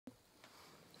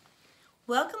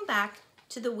Welcome back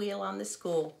to The Wheel on the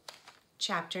School,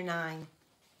 Chapter 9.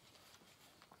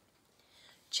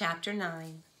 Chapter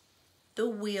 9, The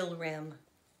Wheel Rim.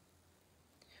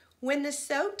 When the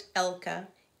soaked Elka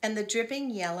and the dripping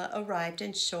Yella arrived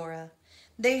in Shora,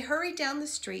 they hurried down the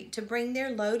street to bring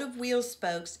their load of wheel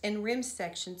spokes and rim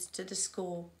sections to the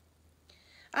school.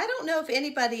 "I don't know if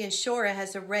anybody in Shora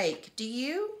has a rake, do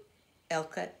you?"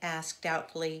 Elka asked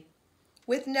doubtfully.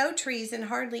 "With no trees and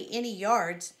hardly any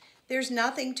yards, there's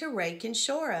nothing to rake in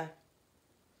Shora."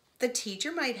 "The teacher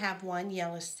might have one,"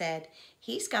 Yella said.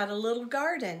 "He's got a little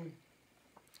garden."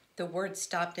 The words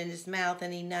stopped in his mouth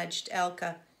and he nudged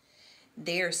Elka.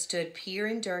 There stood Pier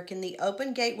and Dirk in the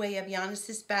open gateway of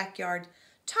Giannis's backyard,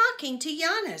 talking to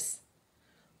Giannis.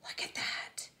 "Look at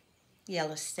that,"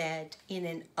 Yella said in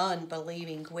an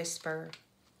unbelieving whisper.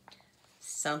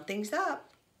 "Something's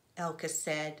up," Elka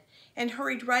said, and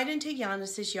hurried right into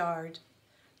Giannis's yard.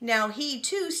 Now he,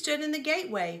 too, stood in the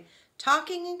gateway,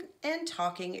 talking and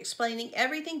talking, explaining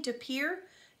everything to Pier,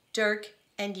 Dirk,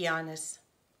 and Giannis.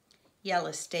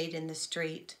 Yella stayed in the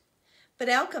street, but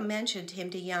Elka mentioned him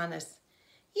to Giannis.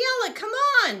 "Yella, come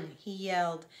on," he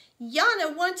yelled.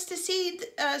 "Yana wants to see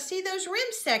those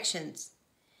rim sections."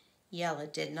 Yella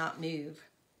did not move.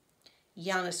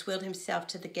 Giannis wheeled himself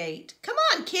to the gate. "Come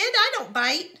on, kid, I don't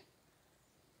bite."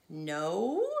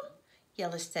 "No?"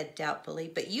 Yella said doubtfully,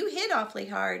 "but you hit awfully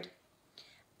hard."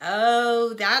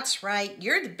 "Oh, that's right.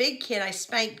 You're the big kid I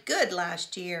spanked good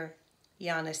last year,"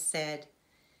 Giannis said.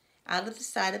 Out of the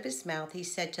side of his mouth, he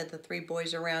said to the three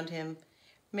boys around him,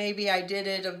 Maybe I did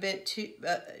it a bit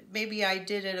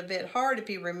hard if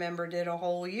he remembered it a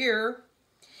whole year."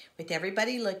 With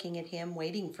everybody looking at him,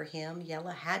 waiting for him,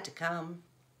 Yella had to come.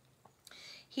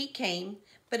 He came,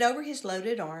 but over his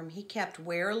loaded arm, he kept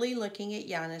warily looking at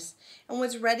Giannis and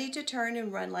was ready to turn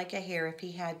and run like a hare if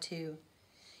he had to.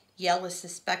 Yella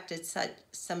suspected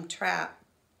some trap.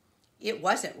 It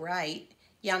wasn't right,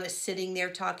 Giannis sitting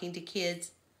there talking to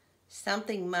kids.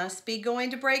 Something must be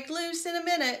going to break loose in a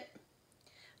minute.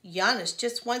 Giannis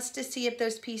just wants to see if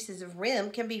those pieces of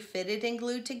rim can be fitted and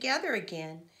glued together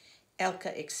again,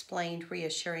 Elka explained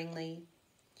reassuringly.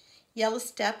 Yella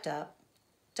stepped up,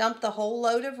 dumped the whole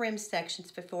load of rim sections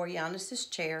before Giannis's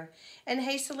chair, and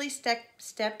hastily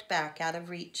stepped back out of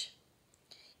reach.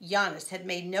 Giannis had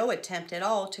made no attempt at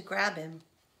all to grab him.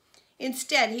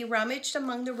 Instead, he rummaged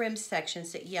among the rim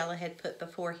sections that Yella had put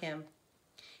before him.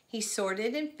 He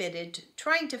sorted and fitted,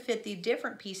 trying to fit the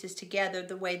different pieces together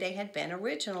the way they had been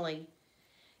originally.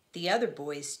 The other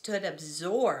boys stood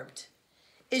absorbed.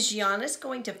 "Is Giannis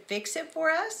going to fix it for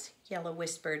us?" Yella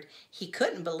whispered. He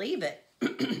couldn't believe it.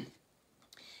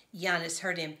 Giannis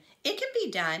heard him. "It can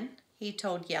be done," he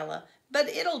told Yella, "but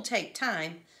it'll take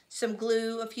time. Some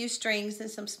glue, a few strings, and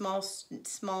some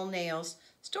small nails.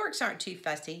 Storks aren't too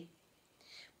fussy."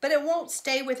 "But it won't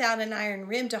stay without an iron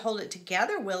rim to hold it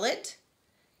together, will it?"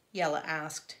 Yella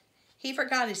asked. He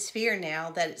forgot his fear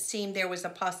now that it seemed there was a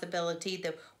possibility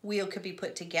the wheel could be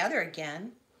put together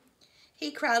again.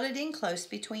 He crowded in close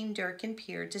between Dirk and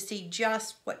Pier to see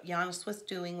just what Giannis was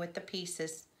doing with the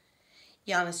pieces.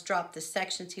 Giannis dropped the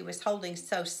sections he was holding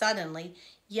so suddenly,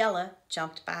 Yella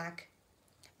jumped back.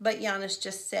 But Giannis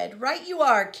just said, "Right you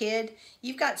are, kid.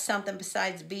 You've got something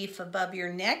besides beef above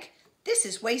your neck. This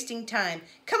is wasting time.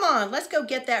 Come on, let's go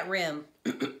get that rim."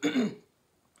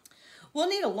 "We'll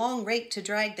need a long rake to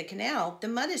drag the canal. The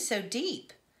mud is so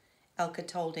deep," Elka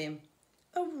told him.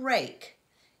 "A rake,"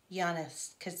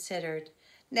 Giannis considered.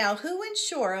 "Now, who in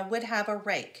Shora would have a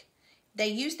rake? They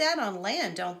use that on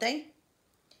land, don't they?"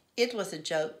 It was a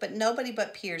joke, but nobody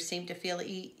but Pier seemed to feel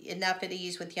enough at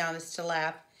ease with Giannis to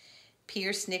laugh.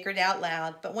 Pier snickered out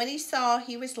loud, but when he saw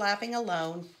he was laughing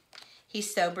alone, he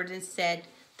sobered and said,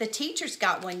 "The teacher's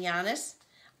got one, Giannis."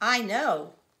 "I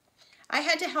know. I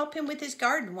had to help him with his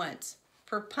garden once,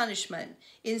 for punishment,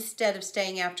 instead of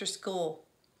staying after school."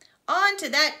 "On to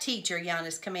that teacher,"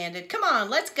 Giannis commanded. "Come on,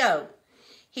 let's go."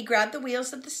 He grabbed the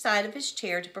wheels of the side of his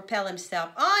chair to propel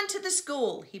himself. "On to the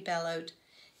school," he bellowed.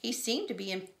 He seemed to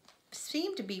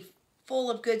be full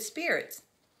of good spirits.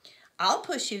 "I'll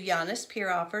push you, Giannis," Pier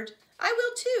offered. "I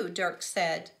will too," Dirk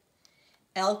said.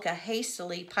 Elka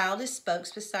hastily piled his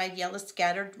spokes beside Yella's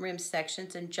scattered rim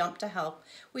sections and jumped to help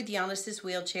with Giannis's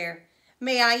wheelchair.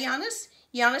 "May I, Giannis?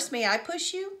 Giannis, may I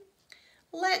push you?"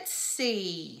 "Let's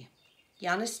see."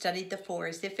 Giannis studied the floor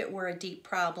as if it were a deep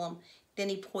problem. Then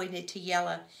he pointed to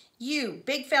Yella. "You,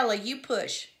 big fella, you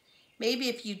push. Maybe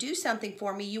if you do something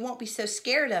for me, you won't be so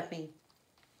scared of me."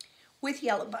 With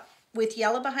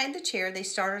Yella behind the chair, they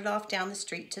started off down the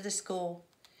street to the school.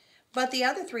 But the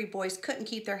other three boys couldn't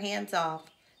keep their hands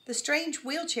off. The strange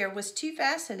wheelchair was too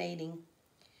fascinating.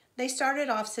 They started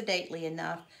off sedately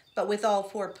enough, but with all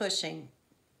four pushing.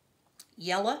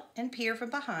 Yella and Peer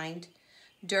from behind,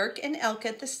 Dirk and Elke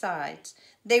at the sides.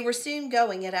 They were soon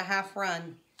going at a half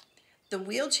run. The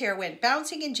wheelchair went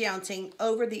bouncing and jouncing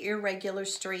over the irregular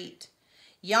street.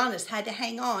 Giannis had to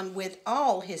hang on with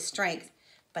all his strength,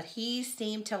 but he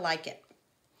seemed to like it.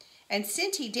 And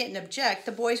since he didn't object,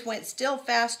 the boys went still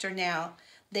faster now.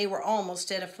 They were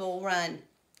almost at a full run.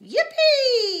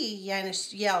 "Yippee!"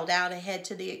 Giannis yelled out ahead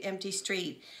to the empty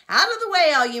street. "Out of the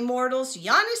way, all you mortals!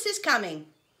 Giannis is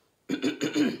coming!"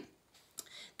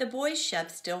 The boys shoved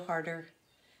still harder.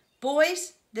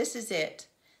 "Boys, this is it.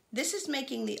 This is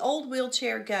making the old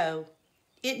wheelchair go.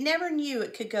 It never knew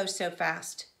it could go so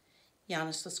fast."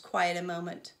 Giannis was quiet a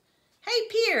moment. "Hey,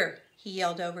 Peer," he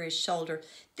yelled over his shoulder.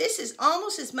 "This is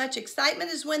almost as much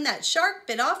excitement as when that shark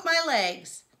bit off my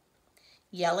legs."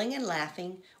 Yelling and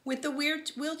laughing, with the weird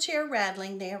wheelchair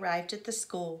rattling, they arrived at the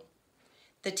school.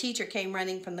 The teacher came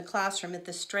running from the classroom at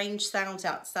the strange sounds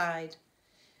outside.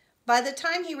 By the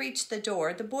time he reached the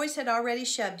door, the boys had already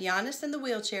shoved Giannis and the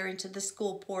wheelchair into the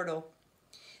school portal.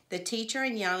 The teacher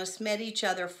and Giannis met each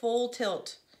other full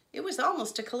tilt. It was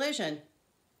almost a collision.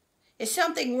 "Is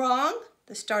something wrong?"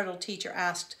 the startled teacher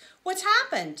asked. "What's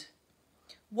happened?"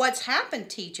 "What's happened,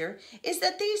 teacher, is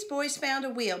that these boys found a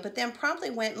wheel, but then promptly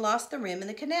went and lost the rim in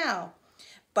the canal.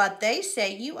 But they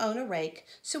say you own a rake,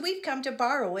 so we've come to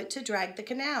borrow it to drag the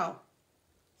canal."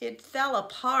 "It fell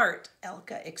apart,"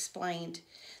 Elke explained.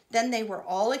 Then they were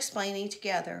all explaining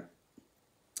together.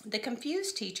 The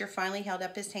confused teacher finally held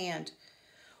up his hand.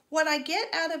 "What I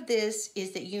get out of this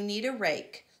is that you need a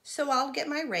rake, so I'll get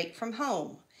my rake from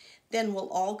home. Then we'll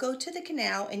all go to the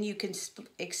canal and you can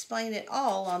explain it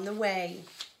all on the way."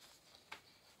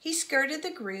 He skirted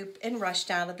the group and rushed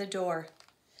out of the door.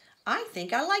 "I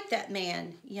think I like that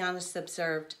man," Giannis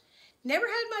observed. "Never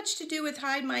had much to do with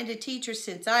high-minded teachers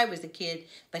since I was a kid,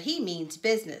 but he means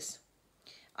business.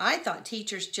 I thought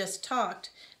teachers just talked,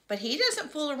 but he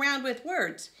doesn't fool around with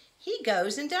words. He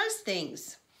goes and does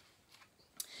things."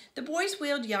 The boys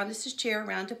wheeled Giannis's chair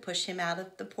around to push him out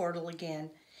of the portal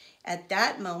again. At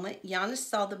that moment, Giannis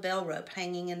saw the bell rope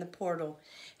hanging in the portal.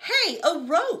 "Hey, a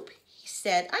rope!" he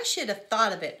said. "I should have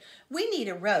thought of it. We need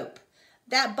a rope.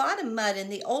 That bottom mud in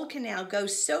the old canal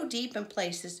goes so deep in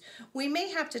places, we may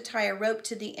have to tie a rope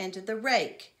to the end of the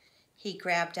rake." He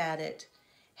grabbed at it.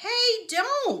 "Hey,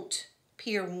 don't!"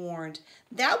 Peer warned.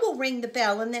 "That will ring the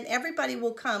bell and then everybody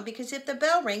will come, because if the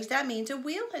bell rings, that means a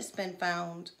wheel has been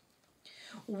found."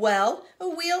 "Well, a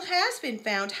wheel has been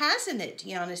found, hasn't it?"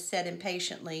 Giannis said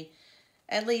impatiently.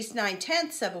 "At least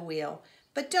 9/10 of a wheel.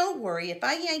 But don't worry, if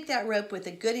I yank that rope with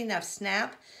a good enough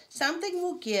snap, something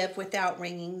will give without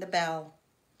ringing the bell."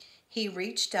 He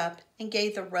reached up and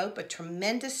gave the rope a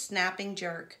tremendous snapping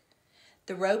jerk.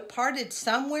 The rope parted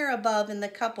somewhere above in the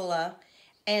cupola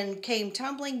and came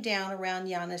tumbling down around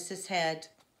Giannis's head.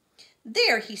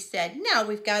 "There," he said, "now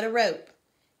we've got a rope."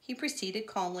 He proceeded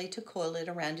calmly to coil it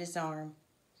around his arm.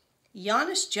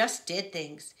 Giannis just did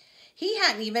things. He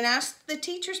hadn't even asked the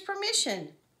teacher's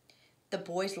permission. The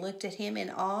boys looked at him in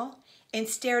awe and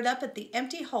stared up at the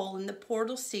empty hole in the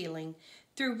portal ceiling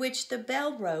through which the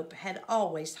bell rope had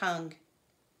always hung.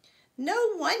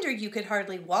 "No wonder you could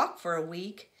hardly walk for a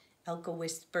week," Elke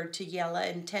whispered to Yella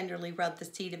and tenderly rubbed the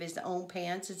seat of his own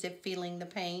pants as if feeling the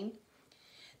pain.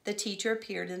 The teacher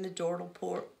appeared in the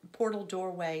portal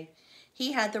doorway.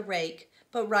 He had the rake,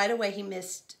 but right away he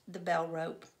missed the bell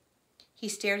rope. He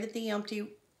stared at the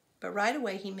empty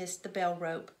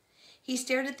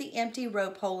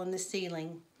rope hole in the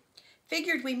ceiling.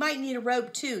 "Figured we might need a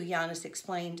rope too," Giannis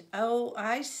explained. "Oh,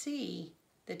 I see,"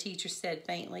 the teacher said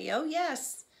faintly. "Oh,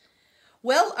 yes."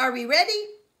 "Well, are we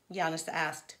ready?" Giannis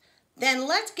asked. "Then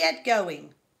let's get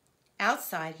going."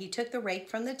 Outside, he took the rake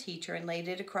from the teacher and laid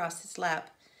it across his lap.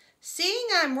 "Seeing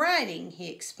I'm riding," he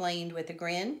explained with a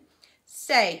grin.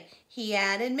 "Say," he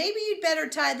added, "maybe you'd better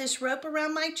tie this rope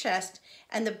around my chest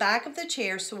and the back of the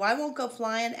chair so I won't go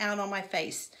flying out on my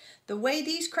face, the way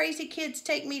these crazy kids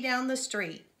take me down the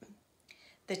street."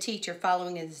 The teacher,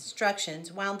 following his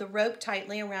instructions, wound the rope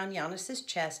tightly around Giannis's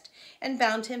chest and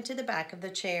bound him to the back of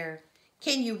the chair.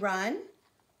 "Can you run?"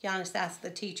 Giannis asked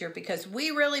the teacher. "Because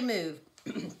we really move."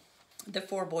 The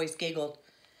four boys giggled.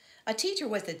 A teacher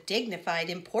was a dignified,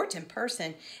 important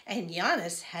person, and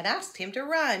Giannis had asked him to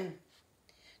run.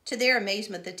 To their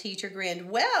amazement, the teacher grinned.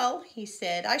 "Well," he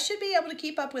said, "I should be able to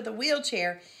keep up with a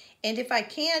wheelchair, and if I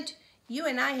can't, you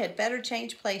and I had better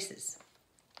change places."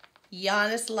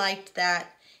 Giannis liked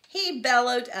that. He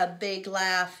bellowed a big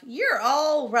laugh. "You're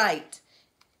all right,"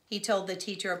 he told the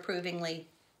teacher approvingly,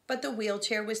 but the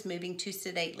wheelchair was moving too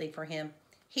sedately for him.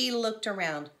 He looked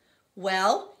around.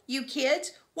 "Well, you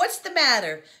kids, What's the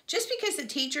matter? Just because the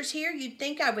teacher's here, you'd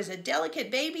think I was a delicate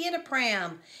baby in a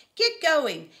pram. Get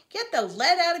going. Get the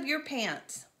lead out of your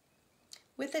pants."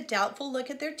 With a doubtful look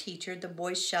at their teacher, the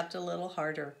boys shoved a little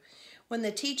harder. When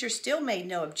the teacher still made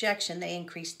no objection, they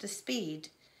increased the speed.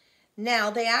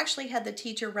 Now they actually had the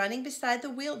teacher running beside the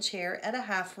wheelchair at a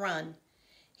half run.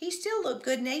 He still looked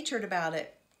good-natured about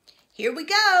it. "Here we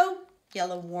go,"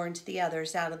 Yellow warned the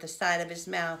others out of the side of his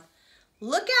mouth.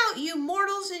 "Look out, you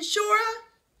mortals in Shora,"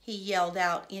 he yelled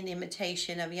out in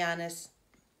imitation of Giannis.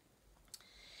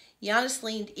 Giannis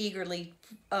leaned eagerly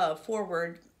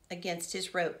forward against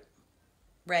his rope.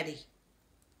 "Ready."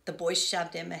 The boys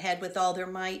shoved him ahead with all their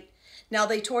might. Now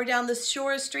they tore down the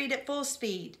Shora Street at full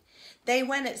speed. They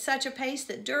went at such a pace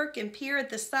that Dirk and Pierre at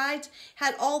the sides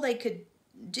had all they could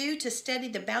do to steady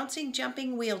the bouncing,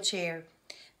 jumping wheelchair.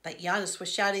 But Giannis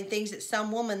was shouting things at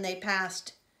some woman they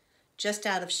passed. Just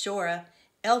out of Shora,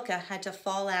 Elka had to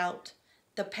fall out.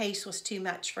 The pace was too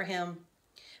much for him.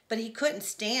 But he couldn't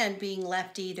stand being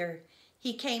left either.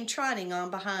 He came trotting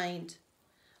on behind.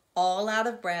 All out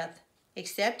of breath,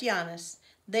 except Giannis,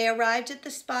 they arrived at the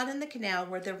spot in the canal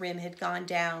where the rim had gone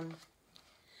down.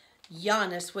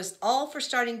 Giannis was all for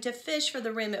starting to fish for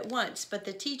the rim at once, but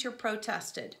the teacher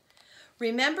protested.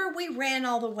 "Remember, we ran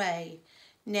all the way.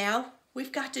 Now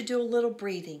we've got to do a little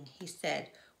breathing," he said.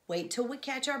 "Wait till we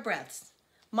catch our breaths.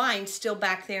 Mine's still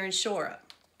back there in Shora."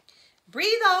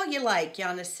 "Breathe all you like,"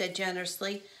 Giannis said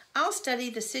generously. "I'll study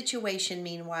the situation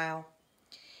meanwhile."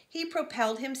 He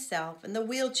propelled himself and the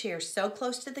wheelchair so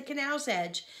close to the canal's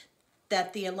edge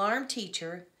that the alarmed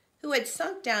teacher, who had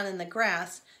sunk down in the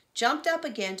grass, jumped up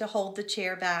again to hold the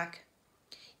chair back.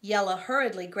 Yella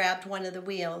hurriedly grabbed one of the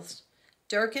wheels.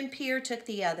 Dirk and Pierre took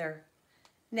the other.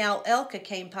 Now Elka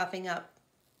came puffing up.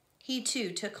 He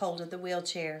too took hold of the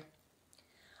wheelchair.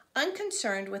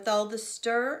 Unconcerned with all the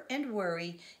stir and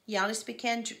worry, Giannis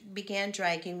began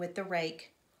dragging with the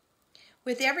rake.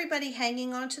 With everybody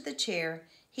hanging onto the chair,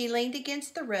 he leaned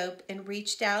against the rope and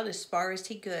reached out as far as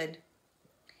he could.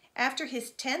 After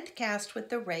his 10th cast with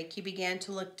the rake, he began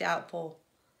to look doubtful.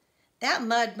 "That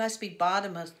mud must be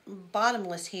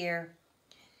bottomless here."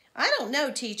 "I don't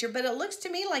know, teacher, but it looks to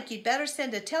me like you'd better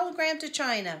send a telegram to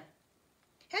China."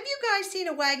 "Have you guys seen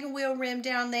a wagon wheel rim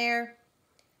down there?"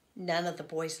 None of the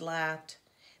boys laughed.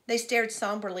 They stared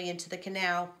somberly into the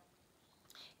canal.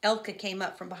 Elka came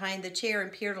up from behind the chair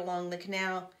and peered along the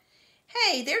canal.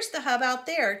 "Hey, there's the hub out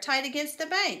there, tight against the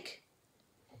bank."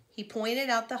 He pointed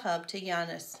out the hub to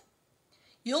Giannis.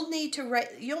 You'll need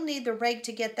the rake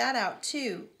to get that out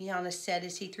too," Giannis said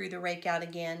as he threw the rake out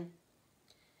again.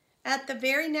 At the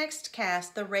very next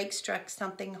cast, the rake struck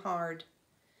something hard.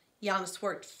 Giannis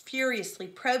worked furiously,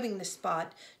 probing the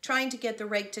spot, trying to get the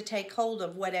rake to take hold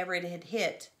of whatever it had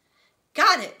hit.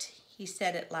 "Got it," he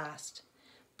said at last.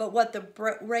 But what the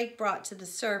rake brought to the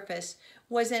surface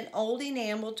was an old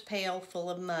enameled pail full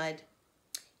of mud.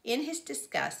 In his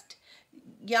disgust,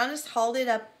 Giannis hauled it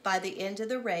up by the end of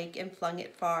the rake and flung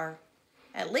it far.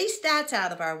 "At least that's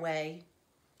out of our way."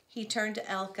 He turned to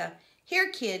Elka. "Here,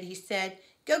 kid," he said,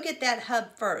 "go get that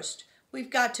hub first.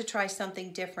 We've got to try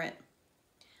something different."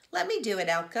 "Let me do it,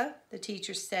 Elka," the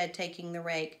teacher said, taking the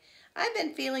rake. "I've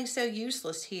been feeling so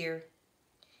useless here."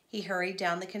 He hurried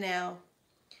down the canal.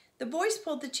 The boys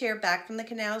pulled the chair back from the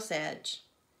canal's edge.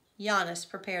 Giannis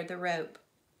prepared the rope.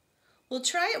 "We'll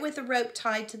try it with the rope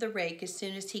tied to the rake as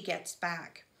soon as he gets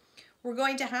back. We're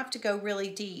going to have to go really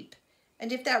deep.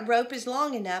 And if that rope is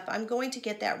long enough, I'm going to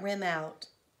get that rim out.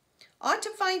 Ought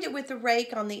to find it with the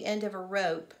rake on the end of a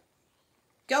rope.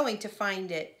 Going to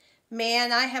find it.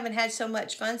 Man, I haven't had so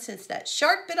much fun since that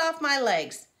shark bit off my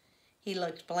legs." He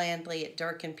looked blandly at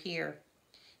Dirk and Pierre.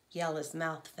 Yella's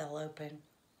mouth fell open.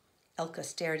 Elka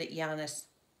stared at Giannis.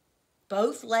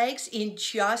 "Both legs in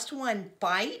just one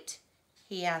bite?"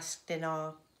 he asked in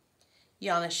awe.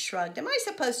 Giannis shrugged. "Am I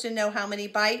supposed to know how many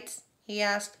bites?" he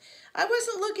asked. "I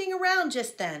wasn't looking around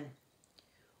just then."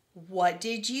 "What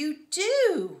did you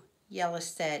do?" Yella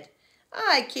said.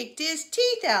 "I kicked his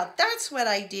teeth out, that's what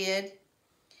I did."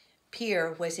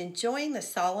 Pierre was enjoying the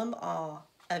solemn awe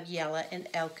of Yella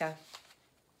and Elka.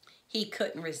 He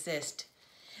couldn't resist.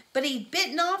 "But he'd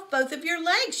bitten off both of your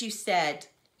legs, you said,"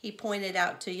 he pointed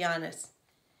out to Giannis.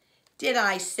 "Did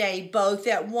I say both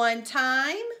at one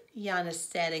time?" Giannis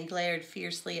said and glared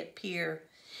fiercely at Pierre.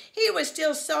 "He was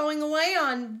still sawing away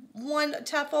on one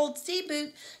tough old sea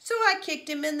boot, so I kicked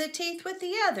him in the teeth with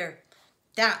the other.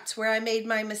 That's where I made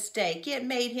my mistake. It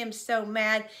made him so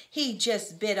mad he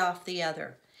just bit off the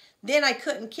other. Then I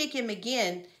couldn't kick him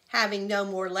again, having no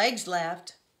more legs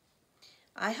left."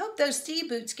 "I hope those sea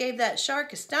boots gave that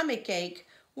shark a stomach ache,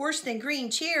 worse than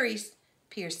green cherries,"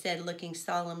 Pierce said, looking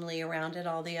solemnly around at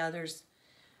all the others.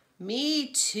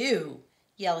 Me too,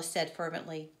 Yella said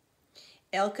fervently.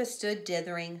 Elka stood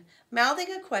dithering,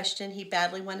 mouthing a question he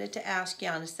badly wanted to ask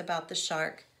Giannis about the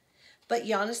shark. But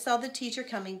Giannis saw the teacher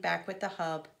coming back with the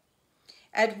hub.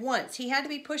 At once he had to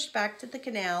be pushed back to the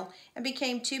canal and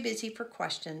became too busy for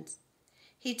questions.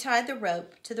 He tied the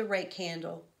rope to the rake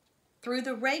handle, threw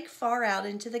the rake far out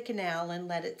into the canal and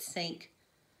let it sink.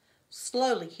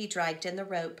 Slowly he dragged in the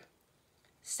rope.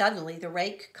 Suddenly the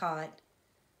rake caught.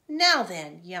 Now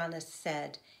then, Giannis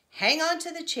said, hang on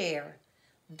to the chair.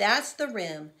 That's the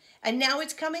rim, and now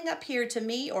it's coming up here to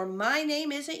me or my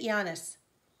name isn't Giannis.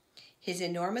 His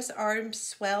enormous arms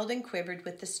swelled and quivered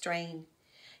with the strain.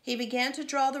 He began to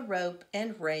draw the rope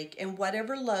and rake and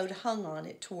whatever load hung on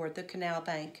it toward the canal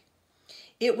bank.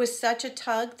 It was such a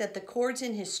tug that the cords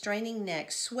in his straining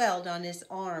neck swelled and his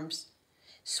arms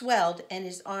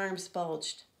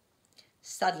bulged.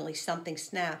 Suddenly something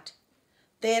snapped.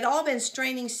 They had all been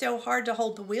straining so hard to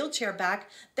hold the wheelchair back,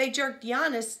 they jerked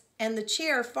Giannis and the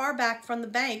chair far back from the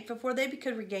bank before they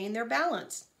could regain their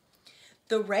balance.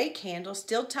 The rake handle,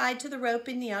 still tied to the rope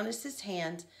in Giannis's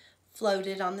hand,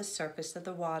 floated on the surface of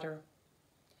the water.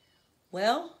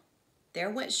 Well, there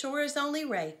went Shora's only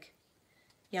rake,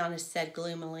 Giannis said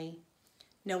gloomily.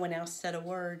 No one else said a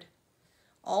word.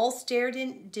 All stared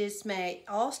in dismay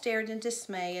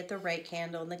at the rake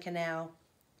handle in the canal.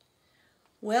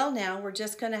 Well, now we're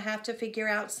just going to have to figure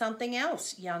out something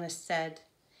else, Giannis said.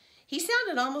 He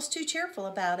sounded almost too cheerful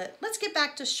about it. Let's get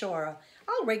back to Shora.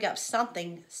 I'll rig up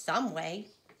something, some way.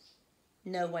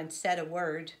 No one said a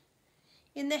word.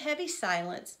 In the heavy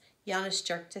silence, Giannis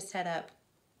jerked his head up.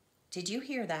 Did you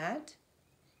hear that?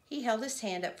 He held his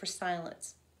hand up for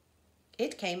silence.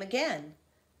 It came again,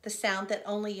 the sound that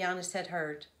only Giannis had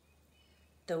heard.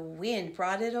 The wind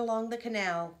brought it along the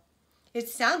canal. It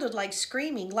sounded like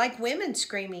screaming, like women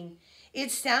screaming.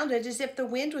 It sounded as if the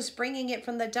wind was bringing it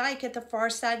from the dike at the far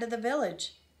side of the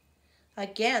village.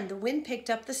 Again, the wind picked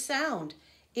up the sound.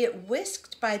 It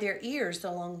whisked by their ears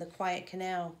along the quiet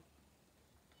canal.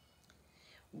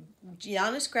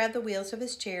 Giannis grabbed the wheels of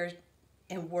his chair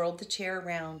and whirled the chair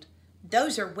around.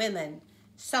 Those are women.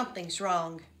 Something's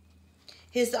wrong.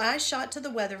 His eyes shot to the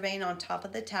weather vane on top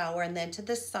of the tower and then to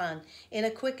the sun in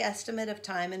a quick estimate of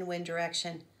time and wind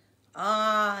direction.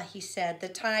 Ah, he said, the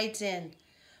tide's in.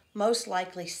 Most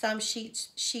likely some sheep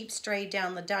strayed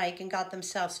down the dike and got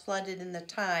themselves flooded in the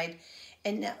tide,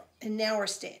 and now we're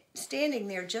standing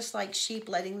there just like sheep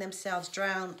letting themselves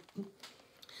drown.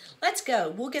 Let's go.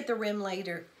 We'll get the rim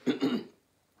later.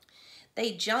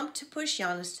 They jumped to push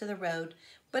Giannis to the road,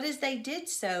 but as they did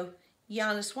so,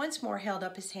 Giannis once more held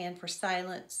up his hand for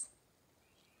silence.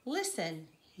 Listen,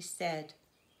 he said.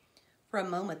 For a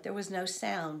moment there was no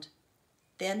sound.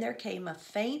 Then there came a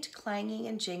faint clanging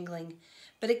and jingling,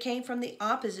 but it came from the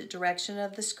opposite direction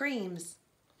of the screams.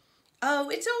 Oh,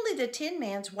 it's only the Tin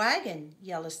Man's wagon,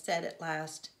 Yella said at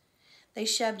last. They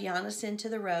shoved Giannis into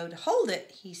the road. Hold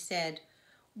it, he said.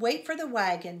 Wait for the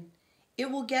wagon.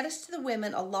 It will get us to the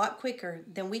women a lot quicker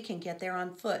than we can get there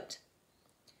on foot.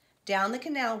 Down the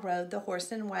canal road, the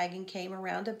horse and wagon came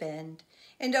around a bend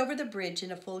and over the bridge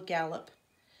in a full gallop.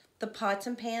 The pots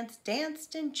and pans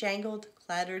danced and jangled,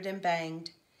 clattered and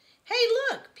banged. Hey,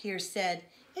 look, Pierce said.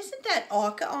 Isn't that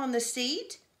Alka on the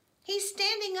seat? He's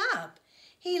standing up.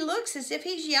 He looks as if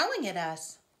he's yelling at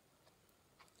us.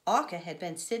 Alka had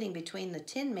been sitting between the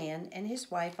Tin Man and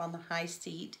his wife on the high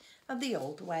seat of the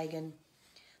old wagon.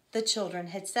 The children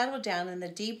had settled down in the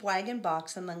deep wagon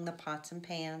box among the pots and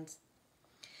pans.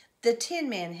 The Tin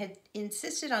Man had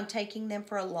insisted on taking them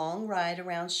for a long ride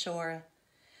around Shora.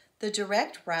 The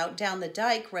direct route down the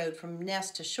dike road from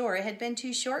Nest to Shora had been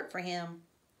too short for him.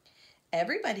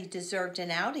 Everybody deserved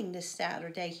an outing this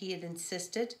Saturday, he had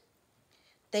insisted.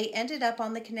 They ended up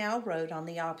on the canal road on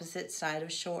the opposite side of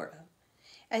Shora.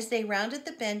 As they rounded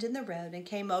the bend in the road and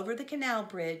came over the canal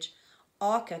bridge,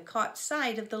 Alka caught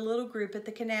sight of the little group at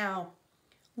the canal.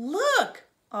 Look,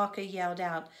 Alka yelled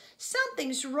out.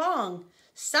 Something's wrong.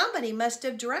 Somebody must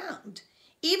have drowned.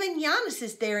 Even Giannis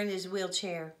is there in his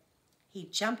wheelchair. He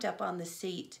jumped up on the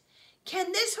seat.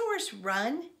 Can this horse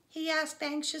run? He asked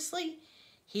anxiously.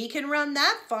 He can run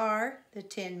that far, the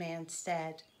Tin Man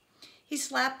said. He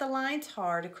slapped the lines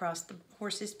hard across the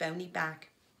horse's bony back.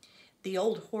 The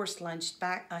old horse lunged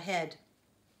back ahead.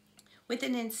 With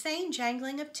an insane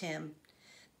jangling of tin,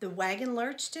 the wagon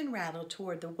lurched and rattled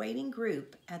toward the waiting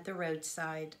group at the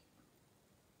roadside.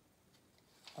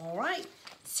 All right,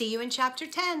 see you in Chapter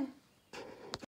 10.